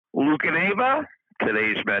Luke and Ava,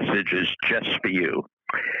 today's message is just for you.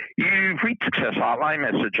 You've reached Success Hotline,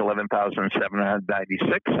 message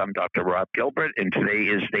 11,796. I'm Dr. Rob Gilbert, and today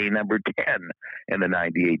is day number 10 in the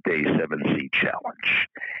 98-day 7C challenge.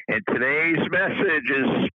 And today's message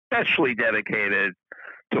is especially dedicated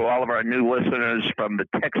to all of our new listeners from the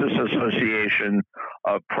Texas Association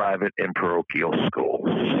of Private and Parochial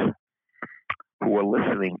Schools who are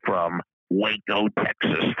listening from Waco,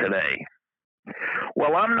 Texas today.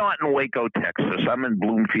 Well, I'm not in Waco, Texas. I'm in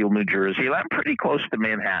Bloomfield, New Jersey, and I'm pretty close to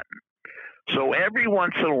Manhattan. So every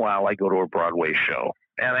once in a while, I go to a Broadway show,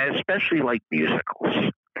 and I especially like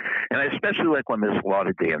musicals. And I especially like when there's a lot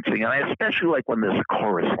of dancing, and I especially like when there's a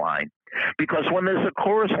chorus line. Because when there's a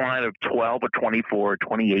chorus line of 12 or 24 or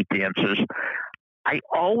 28 dancers, I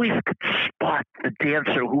always could spot the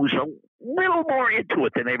dancer who's a little more into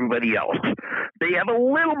it than everybody else. They have a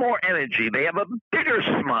little more energy. They have a bigger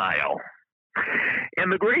smile.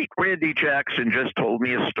 And the great Randy Jackson just told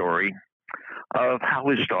me a story of how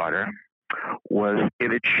his daughter was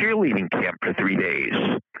in a cheerleading camp for 3 days.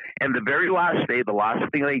 And the very last day, the last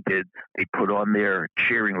thing they did, they put on their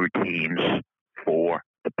cheering routines for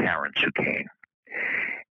the parents who came.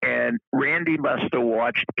 And Randy must have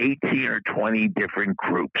watched 18 or 20 different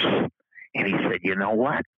groups. And he said, you know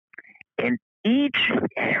what? In each and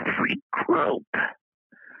every group,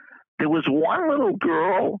 there was one little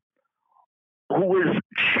girl who was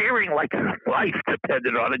cheering like her life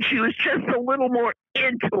depended on it. She was just a little more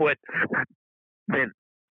into it than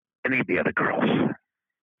any of the other girls.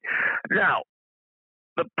 Now,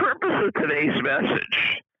 the purpose of today's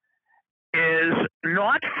message is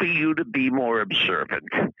not for you to be more observant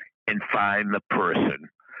and find the person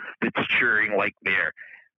that's cheering like their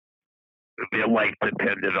life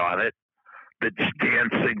depended on it, that's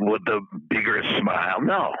dancing with a bigger smile.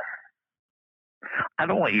 No. I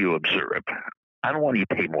don't want you to observe. I don't want you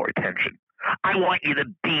to pay more attention. I want you to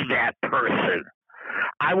be that person.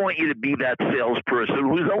 I want you to be that salesperson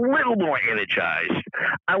who's a little more energized.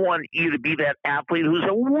 I want you to be that athlete who's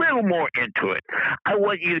a little more into it. I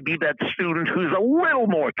want you to be that student who's a little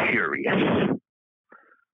more curious.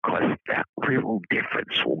 Because that little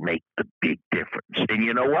difference will make the big difference. And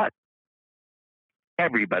you know what?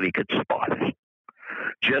 Everybody could spot it.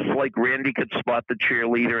 Just like Randy could spot the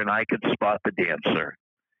cheerleader and I could spot the dancer.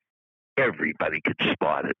 Everybody could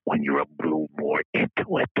spot it when you're a little more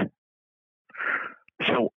into it.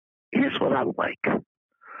 So here's what I like.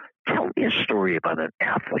 Tell me a story about an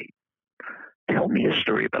athlete. Tell me a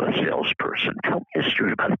story about a salesperson. Tell me a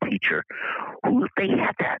story about a teacher who they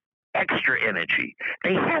had that extra energy.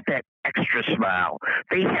 They had that extra smile.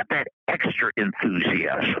 They had that extra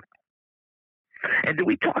enthusiasm. And did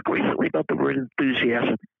we talk recently about the word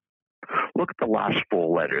enthusiasm? Look at the last four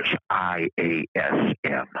letters,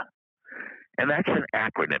 IASM. And that's an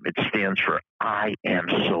acronym. It stands for I am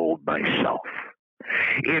sold myself.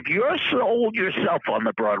 If you're sold yourself on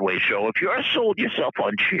the Broadway show, if you're sold yourself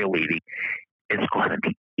on cheerleading, it's going to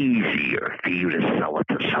be easier for you to sell it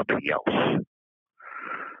to somebody else.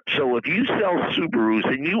 So if you sell Subarus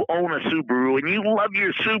and you own a Subaru and you love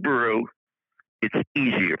your Subaru, it's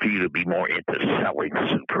easier for you to be more into selling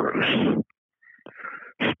Subarus.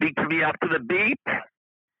 Speak to me after the beep,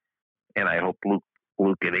 and I hope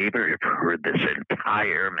Luke and Ava have heard this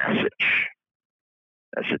entire message.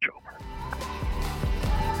 Message over.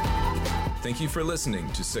 Thank you for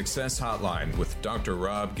listening to Success Hotline with Dr.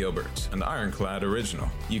 Rob Gilbert, an Ironclad original.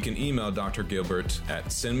 You can email Dr. Gilbert at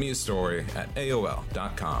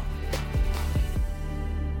sendmeastory@aol.com.